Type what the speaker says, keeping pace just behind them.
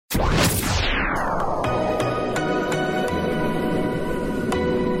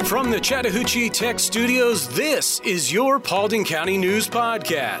From the Chattahoochee Tech Studios, this is your Paulding County News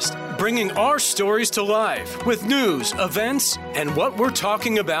Podcast, bringing our stories to life with news, events, and what we're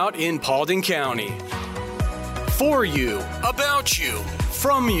talking about in Paulding County. For you, about you,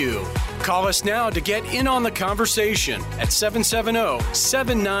 from you. Call us now to get in on the conversation at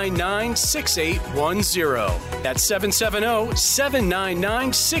 770-799-6810. That's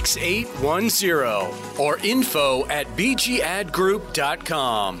 770-799-6810 or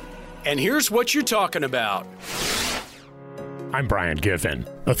info@bgadgroup.com. And here's what you're talking about. I'm Brian Giffen.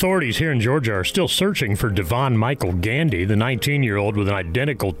 Authorities here in Georgia are still searching for Devon Michael Gandy, the 19-year-old with an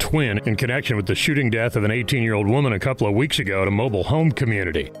identical twin, in connection with the shooting death of an 18-year-old woman a couple of weeks ago at a mobile home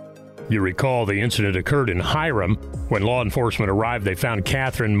community. You recall the incident occurred in Hiram. When law enforcement arrived, they found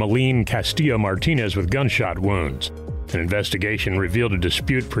Catherine Malene Castillo Martinez with gunshot wounds. An investigation revealed a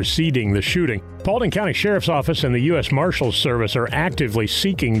dispute preceding the shooting. Paulding County Sheriff's Office and the U.S. Marshals Service are actively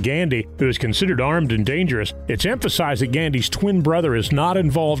seeking Gandy, who is considered armed and dangerous. It's emphasized that Gandy's twin brother is not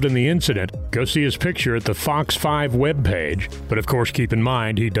involved in the incident. Go see his picture at the Fox 5 webpage. But of course, keep in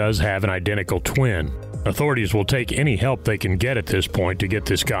mind, he does have an identical twin. Authorities will take any help they can get at this point to get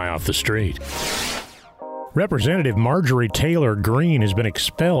this guy off the street. Representative Marjorie Taylor Greene has been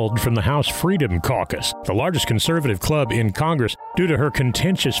expelled from the House Freedom Caucus, the largest conservative club in Congress, due to her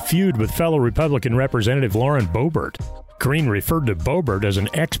contentious feud with fellow Republican Representative Lauren Boebert. Greene referred to Boebert as an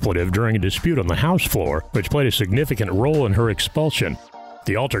expletive during a dispute on the House floor, which played a significant role in her expulsion.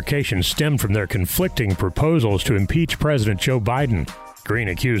 The altercation stemmed from their conflicting proposals to impeach President Joe Biden. Greene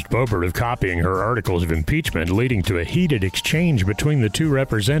accused Boebert of copying her articles of impeachment, leading to a heated exchange between the two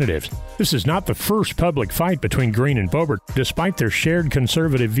representatives. This is not the first public fight between Greene and Boebert, despite their shared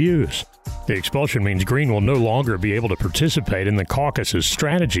conservative views. The expulsion means Greene will no longer be able to participate in the caucus's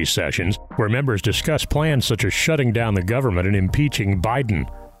strategy sessions, where members discuss plans such as shutting down the government and impeaching Biden.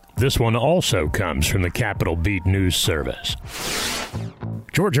 This one also comes from the Capitol Beat News Service.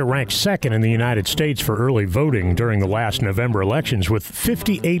 Georgia ranked second in the United States for early voting during the last November elections, with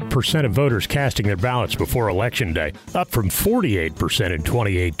 58% of voters casting their ballots before Election Day, up from 48% in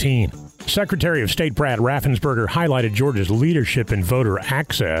 2018. Secretary of State Brad Raffensperger highlighted Georgia's leadership in voter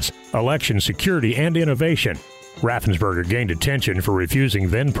access, election security, and innovation. Raffensperger gained attention for refusing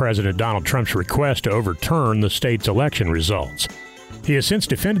then-President Donald Trump's request to overturn the state's election results. He has since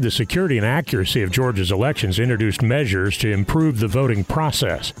defended the security and accuracy of Georgia's elections and introduced measures to improve the voting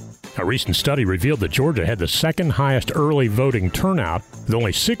process. A recent study revealed that Georgia had the second highest early voting turnout, with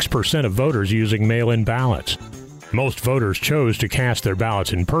only 6% of voters using mail-in ballots. Most voters chose to cast their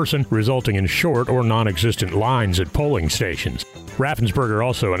ballots in person, resulting in short or non-existent lines at polling stations. Raffensperger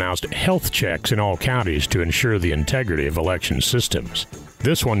also announced health checks in all counties to ensure the integrity of election systems.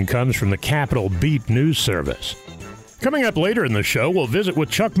 This one comes from the Capitol Beat News Service. Coming up later in the show, we'll visit with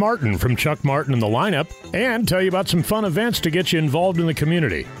Chuck Martin from Chuck Martin and the Lineup and tell you about some fun events to get you involved in the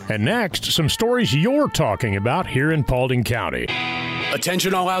community. And next, some stories you're talking about here in Paulding County.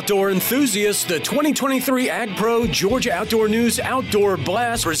 Attention all outdoor enthusiasts, the 2023 Ag Pro Georgia Outdoor News Outdoor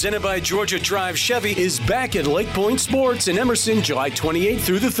Blast presented by Georgia Drive Chevy is back at Lake Point Sports in Emerson July 28th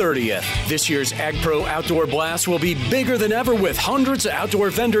through the 30th. This year's Ag Pro Outdoor Blast will be bigger than ever with hundreds of outdoor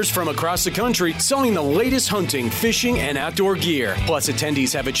vendors from across the country selling the latest hunting, fishing, and outdoor gear. Plus,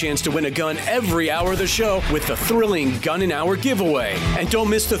 attendees have a chance to win a gun every hour of the show with the thrilling Gun and Hour giveaway. And don't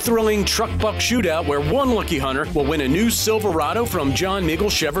miss the thrilling Truck Buck Shootout where one lucky hunter will win a new Silverado from John Miggle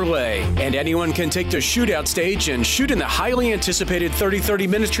Chevrolet. And anyone can take the shootout stage and shoot in the highly anticipated 30-30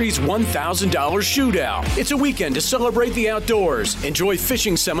 Ministries $1,000 shootout. It's a weekend to celebrate the outdoors. Enjoy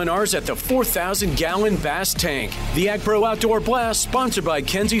fishing seminars at the 4,000-gallon Bass Tank. The Ag Pro Outdoor Blast, sponsored by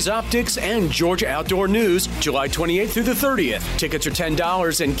Kenzie's Optics and Georgia Outdoor News, July 28th through the 30th. Tickets are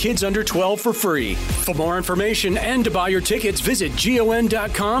 $10 and kids under 12 for free. For more information and to buy your tickets, visit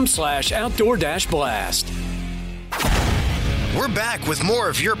gon.com/outdoor-blast. We're back with more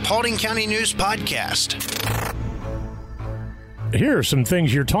of your Paulding County News Podcast. Here are some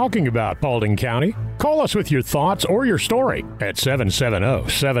things you're talking about, Paulding County. Call us with your thoughts or your story at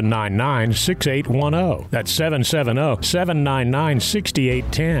 770-799-6810. That's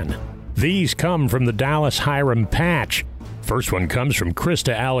 770-799-6810. These come from the Dallas Hiram Patch. First one comes from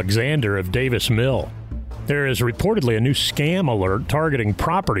Krista Alexander of Davis Mill. There is reportedly a new scam alert targeting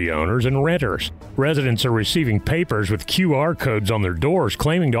property owners and renters. Residents are receiving papers with QR codes on their doors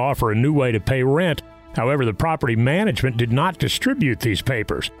claiming to offer a new way to pay rent. However, the property management did not distribute these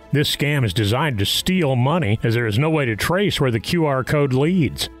papers. This scam is designed to steal money, as there is no way to trace where the QR code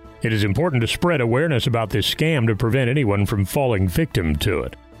leads. It is important to spread awareness about this scam to prevent anyone from falling victim to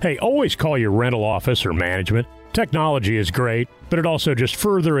it. Hey, always call your rental office or management. Technology is great, but it also just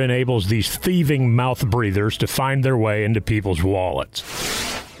further enables these thieving mouth breathers to find their way into people's wallets.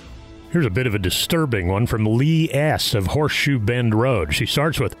 Here's a bit of a disturbing one from Lee S. of Horseshoe Bend Road. She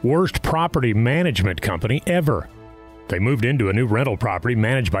starts with worst property management company ever. They moved into a new rental property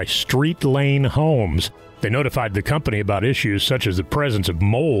managed by Street Lane Homes. They notified the company about issues such as the presence of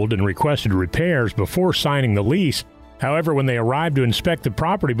mold and requested repairs before signing the lease. However, when they arrived to inspect the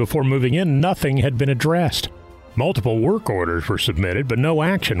property before moving in, nothing had been addressed. Multiple work orders were submitted, but no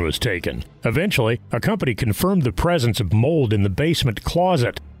action was taken. Eventually, a company confirmed the presence of mold in the basement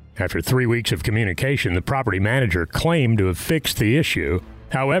closet. After 3 weeks of communication, the property manager claimed to have fixed the issue.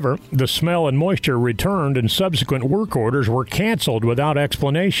 However, the smell and moisture returned and subsequent work orders were canceled without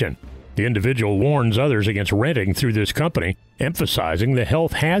explanation. The individual warns others against renting through this company, emphasizing the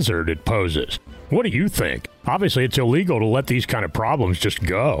health hazard it poses. What do you think? Obviously, it's illegal to let these kind of problems just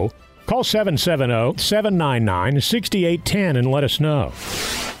go. Call 770-799-6810 and let us know.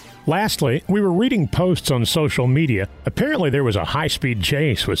 Lastly, we were reading posts on social media. Apparently there was a high-speed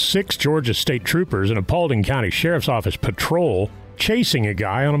chase with 6 Georgia State Troopers and a Paulding County Sheriff's Office patrol chasing a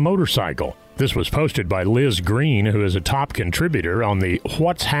guy on a motorcycle. This was posted by Liz Green, who is a top contributor on the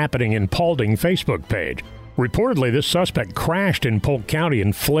What's Happening in Paulding Facebook page. Reportedly, this suspect crashed in Polk County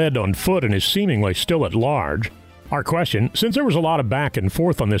and fled on foot and is seemingly still at large. Our question, since there was a lot of back and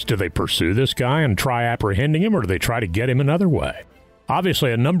forth on this, do they pursue this guy and try apprehending him, or do they try to get him another way?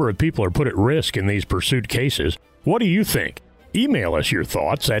 Obviously, a number of people are put at risk in these pursuit cases. What do you think? Email us your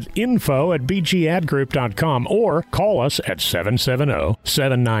thoughts at info@bgadgroup.com or call us at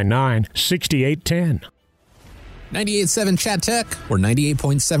 770-799-6810. 98.7 Chat Tech, where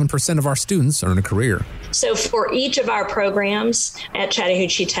 98.7% of our students earn a career. So for each of our programs at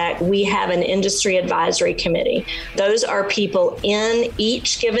Chattahoochee Tech, we have an industry advisory committee. Those are people in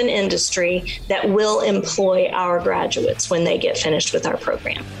each given industry that will employ our graduates when they get finished with our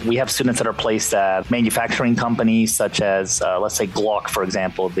program. We have students that are placed at manufacturing companies such as, let's say Glock, for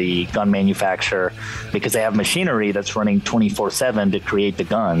example, the gun manufacturer, because they have machinery that's running 24/7 to create the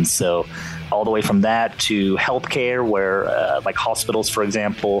guns. So all the way from that to healthcare, where like hospitals, for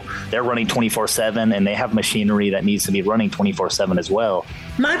example, they're running 24/7 and they have machinery that needs to be running 24/7 as well.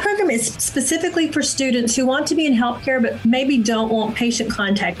 My program is specifically for students who want to be in healthcare, but maybe don't want patient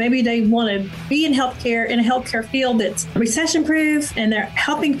contact. Maybe they want to be in healthcare, in a healthcare field that's recession-proof and they're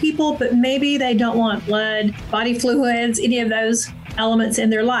helping people, but maybe they don't want blood, body fluids, any of those elements in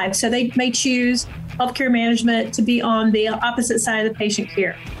their life. So they may choose healthcare management to be on the opposite side of the patient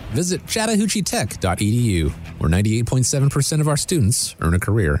care. Visit chattahoocheetech.edu, where 98.7% of our students earn a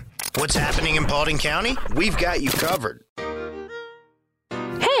career. What's happening in Paulding County? We've got you covered.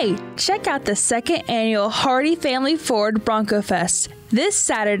 Hey, check out the second annual Hardy Family Ford Bronco Fest this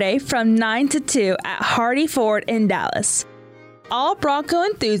Saturday from 9 to 2 at Hardy Ford in Dallas. All Bronco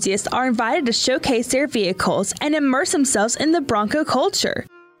enthusiasts are invited to showcase their vehicles and immerse themselves in the Bronco culture.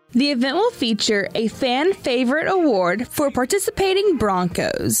 The event will feature a fan favorite award for participating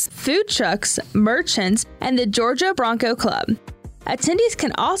Broncos, food trucks, merchants, and the Georgia Bronco Club. Attendees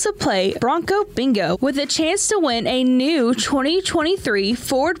can also play Bronco Bingo with a chance to win a new 2023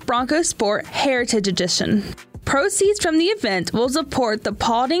 Ford Bronco Sport Heritage Edition. Proceeds from the event will support the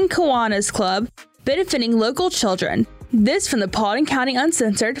Paulding Kiwanis Club, benefiting local children. This from the Paulding County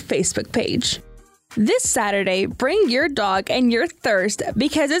Uncensored Facebook page. This Saturday, bring your dog and your thirst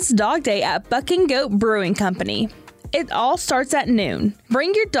because it's Dog Day at Buck and Goat Brewing Company. It all starts at noon.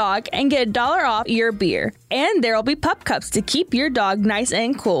 Bring your dog and get $1 off your beer, and there will be pup cups to keep your dog nice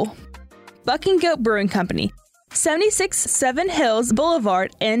and cool. Buck and Goat Brewing Company, 76 Seven Hills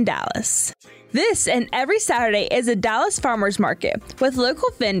Boulevard in Dallas. This and every Saturday is a Dallas Farmers Market with local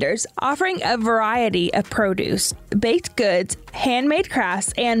vendors offering a variety of produce, baked goods, handmade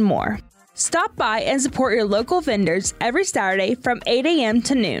crafts, and more. Stop by and support your local vendors every Saturday from 8 a.m.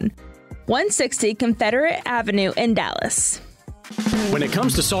 to noon. 160 Confederate Avenue in Dallas. When it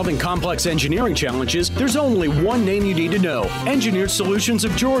comes to solving complex engineering challenges, there's only one name you need to know: Engineered Solutions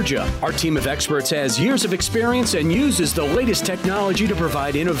of Georgia. Our team of experts has years of experience and uses the latest technology to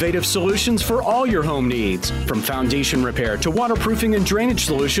provide innovative solutions for all your home needs. From foundation repair to waterproofing and drainage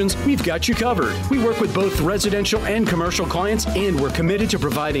solutions, we've got you covered. We work with both residential and commercial clients, and we're committed to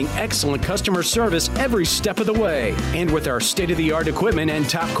providing excellent customer service every step of the way. And with our state-of-the-art equipment and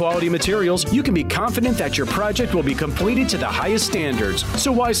top-quality materials, you can be confident that your project will be completed to the highest standards.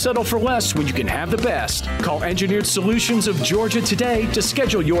 So why settle for less when you can have the best? Call Engineered Solutions of Georgia today to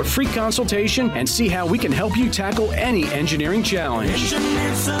schedule your free consultation and see how we can help you tackle any engineering challenge.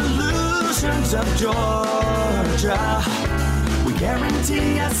 Engineered Solutions of Georgia. We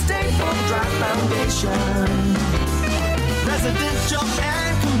guarantee a stable, dry foundation. station. Residential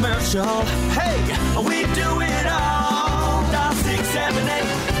and commercial. Hey, we do it all. Dial 678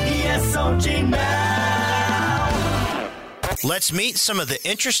 ESOG now. Let's meet some of the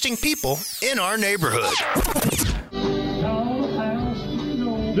interesting people in our neighborhood.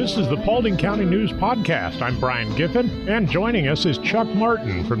 This is the Paulding County News Podcast. I'm Brian Giffen, and joining us is Chuck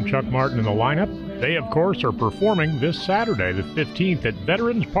Martin from Chuck Martin in the Lineup. They, of course, are performing this Saturday, the 15th, at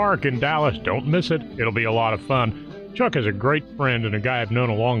Veterans Park in Dallas. Don't miss it. It'll be a lot of fun. Chuck is a great friend and a guy I've known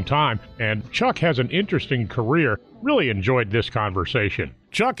a long time, and Chuck has an interesting career. Really enjoyed this conversation.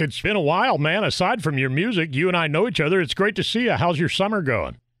 Chuck, it's been a while, man. Aside from your music, you and I know each other. It's great to see you. How's your summer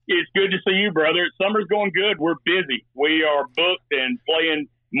going? It's good to see you, brother. Summer's going good. We're busy. We are booked and playing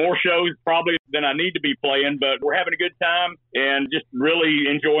more shows probably than I need to be playing, but we're having a good time and just really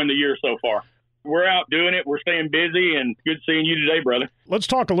enjoying the year so far. We're out doing it. We're staying busy, and good seeing you today, brother. Let's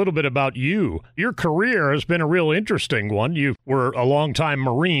talk a little bit about you. Your career has been a real interesting one. You were a longtime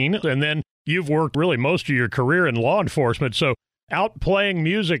Marine, and then you've worked really most of your career in law enforcement. So out playing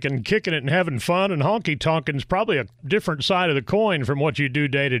music and kicking it and having fun and honky-tonking is probably a different side of the coin from what you do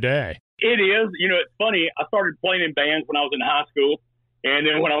day to day. It is. You know, it's funny. I started playing in bands when I was in high school, and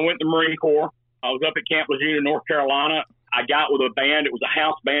then when I went to the Marine Corps, I was up at Camp Lejeune, North Carolina. I got with a band. It was a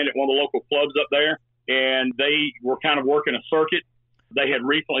house band at one of the local clubs up there, and they were kind of working a circuit. They had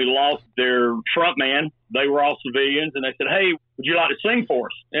recently lost their front man. They were all civilians, and they said, hey, would you like to sing for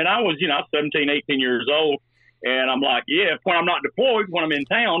us? And I was, 17, 18 years old, and I'm like, yeah, when I'm not deployed, when I'm in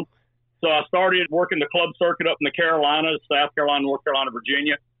town. So I started working the club circuit up in the Carolinas, South Carolina, North Carolina,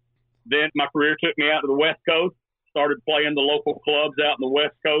 Virginia. Then my career took me out to the West Coast, started playing the local clubs out in the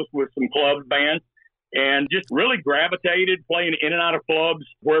West Coast with some club bands. And just really gravitated playing in and out of clubs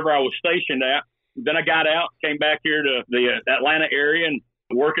wherever I was stationed at. Then I got out, came back here to the Atlanta area and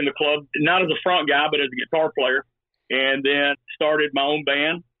working the club, not as a front guy, but as a guitar player. And then started my own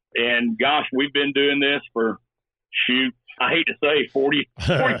band. And gosh, we've been doing this for, I hate to say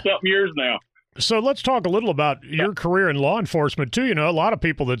 40-something years now. So let's talk a little about your career in law enforcement, too. A lot of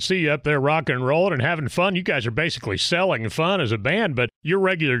people that see you up there rocking and rolling and having fun, you guys are basically selling fun as a band, but your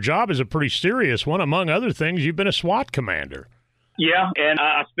regular job is a pretty serious one. Among other things, you've been a SWAT commander. Yeah, and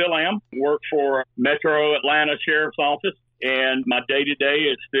I still am. Work for Metro Atlanta Sheriff's Office, and my day-to-day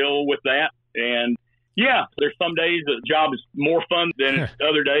is still with that. And, yeah, there's some days the job is more fun than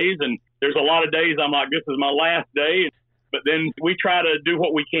other days, and there's a lot of days I'm like, this is my last day. But then we try to do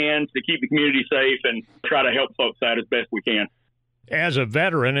what we can to keep the community safe and try to help folks out as best we can. As a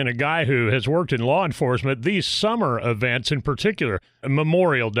veteran and a guy who has worked in law enforcement, these summer events in particular,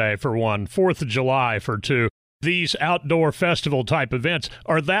 Memorial Day for one, 4th of July for two, these outdoor festival type events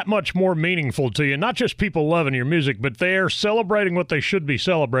are that much more meaningful to you. Not just people loving your music, but they're celebrating what they should be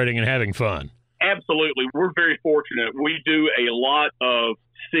celebrating and having fun. Absolutely. We're very fortunate. We do a lot of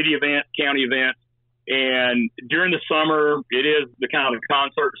city events, county events. And during the summer, it is the kind of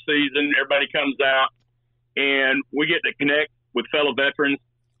concert season. Everybody comes out, and we get to connect with fellow veterans.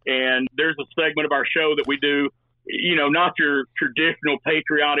 And there's a segment of our show that we do, not your traditional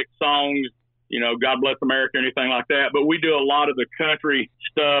patriotic songs, God Bless America, anything like that. But we do a lot of the country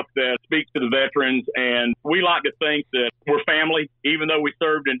stuff that speaks to the veterans. And we like to think that we're family, even though we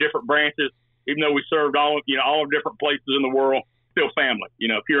served in different branches, even though we served all different places in the world, still family.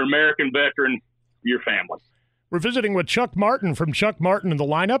 If you're an American veteran, your family. We're visiting with Chuck Martin from Chuck Martin in the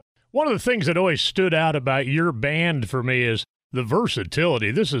Lineup. One of the things that always stood out about your band for me is the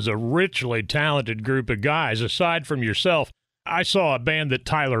versatility. This is a richly talented group of guys. Aside from yourself, I saw a band that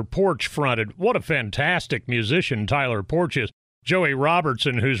Tyler Porch fronted. What a fantastic musician Tyler Porch is. Joey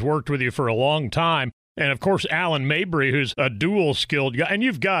Robertson, who's worked with you for a long time. And, of course, Alan Mabry, who's a dual-skilled guy. And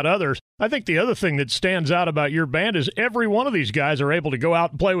you've got others. I think the other thing that stands out about your band is every one of these guys are able to go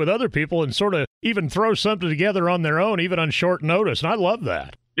out and play with other people and sort of even throw something together on their own, even on short notice. And I love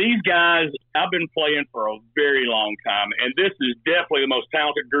that. These guys, I've been playing for a very long time, and this is definitely the most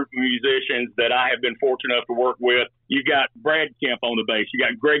talented group of musicians that I have been fortunate enough to work with. You got Brad Kemp on the bass. You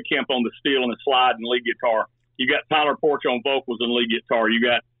got Greg Kemp on the steel and the slide and lead guitar. You got Tyler Porch on vocals and lead guitar. You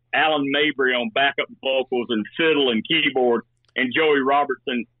got Alan Mabry on backup vocals and fiddle and keyboard, and Joey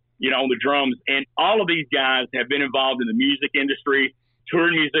Robertson, on the drums. And all of these guys have been involved in the music industry,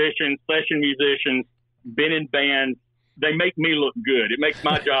 touring musicians, session musicians, been in bands. They make me look good. It makes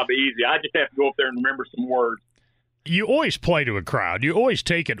my job easy. I just have to go up there and remember some words. You always play to a crowd. You always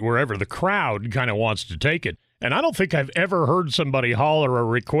take it wherever the crowd kind of wants to take it. And I don't think I've ever heard somebody holler a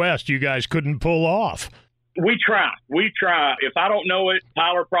request you guys couldn't pull off. We try. If I don't know it,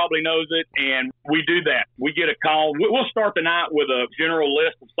 Tyler probably knows it, and we do that. We get a call. We'll start the night with a general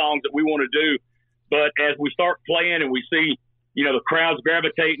list of songs that we want to do, But as we start playing and we see, you know, the crowd's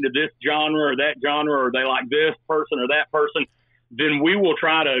gravitating to this genre or that genre, or they like this person or that person, then we will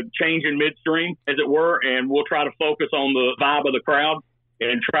try to change in midstream, as it were, and we'll try to focus on the vibe of the crowd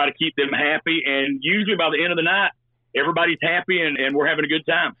and try to keep them happy. And usually by the end of the night, everybody's happy and we're having a good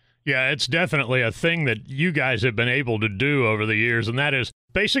time. Yeah, it's definitely a thing that you guys have been able to do over the years, and that is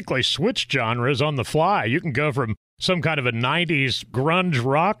basically switch genres on the fly. You can go from some kind of a 90s grunge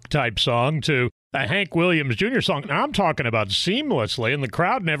rock type song to a Hank Williams Jr. song. Now, I'm talking about seamlessly, and the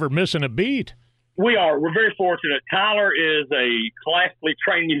crowd never missing a beat. We're very fortunate. Tyler is a classically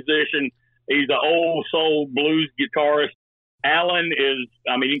trained musician. He's an old soul blues guitarist. Alan is,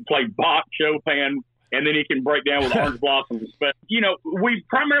 he can play Bach, Chopin, and then he can break down with Orange Blossoms. But, you know, we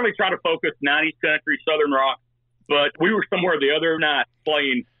primarily try to focus 90s country, Southern rock. But we were somewhere the other night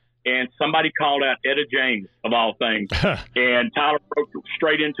playing, and somebody called out Etta James, of all things. And Tyler broke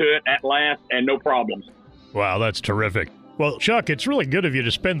straight into it at last, and no problems. Wow, that's terrific. Well, Chuck, it's really good of you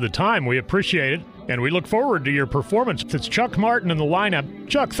to spend the time. We appreciate it, and we look forward to your performance. It's Chuck Martin in the lineup.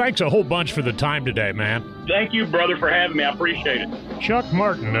 Chuck, thanks a whole bunch for the time today, man. Thank you, brother, for having me. I appreciate it. Chuck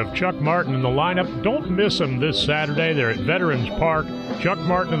Martin of Chuck Martin in the lineup. Don't miss them this Saturday. They're at Veterans Park. Chuck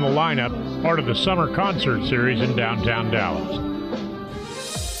Martin in the lineup, part of the summer concert series in downtown Dallas.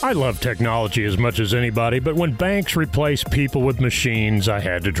 I love technology as much as anybody, but when banks replace people with machines, I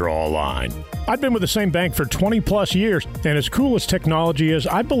had to draw a line. I've been with the same bank for 20-plus years, and as cool as technology is,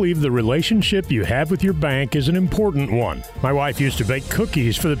 I believe the relationship you have with your bank is an important one. My wife used to bake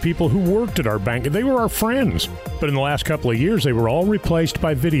cookies for the people who worked at our bank. They were our friends. But in the last couple of years, they were all replaced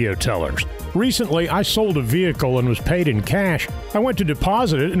by video tellers. Recently, I sold a vehicle and was paid in cash. I went to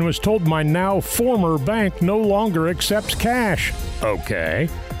deposit it and was told my now former bank no longer accepts cash. Okay.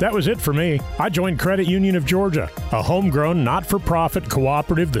 That was it for me. I joined Credit Union of Georgia, a homegrown, not-for-profit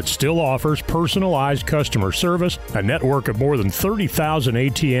cooperative that still offers personalized customer service, a network of more than 30,000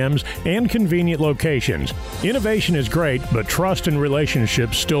 ATMs, and convenient locations. Innovation is great, but trust and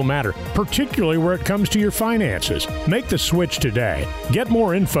relationships still matter, particularly where it comes to your finances. Make the switch today. Get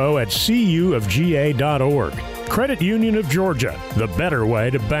more info at cuofga.org. Credit Union of Georgia, the better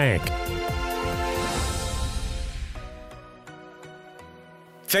way to bank.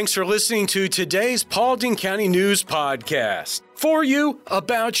 Thanks for listening to today's Paulding County News Podcast. For you,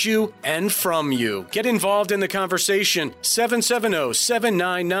 about you, and from you. Get involved in the conversation.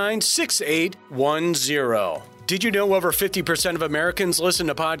 770-799-6810. Did you know over 50% of Americans listen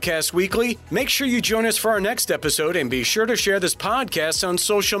to podcasts weekly? Make sure you join us for our next episode, and be sure to share this podcast on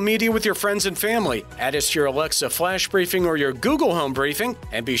social media with your friends and family. Add us to your Alexa Flash Briefing or your Google Home Briefing,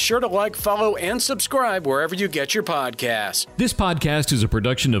 and be sure to like, follow, and subscribe wherever you get your podcasts. This podcast is a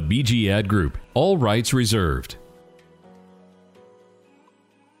production of BG Ad Group. All rights reserved.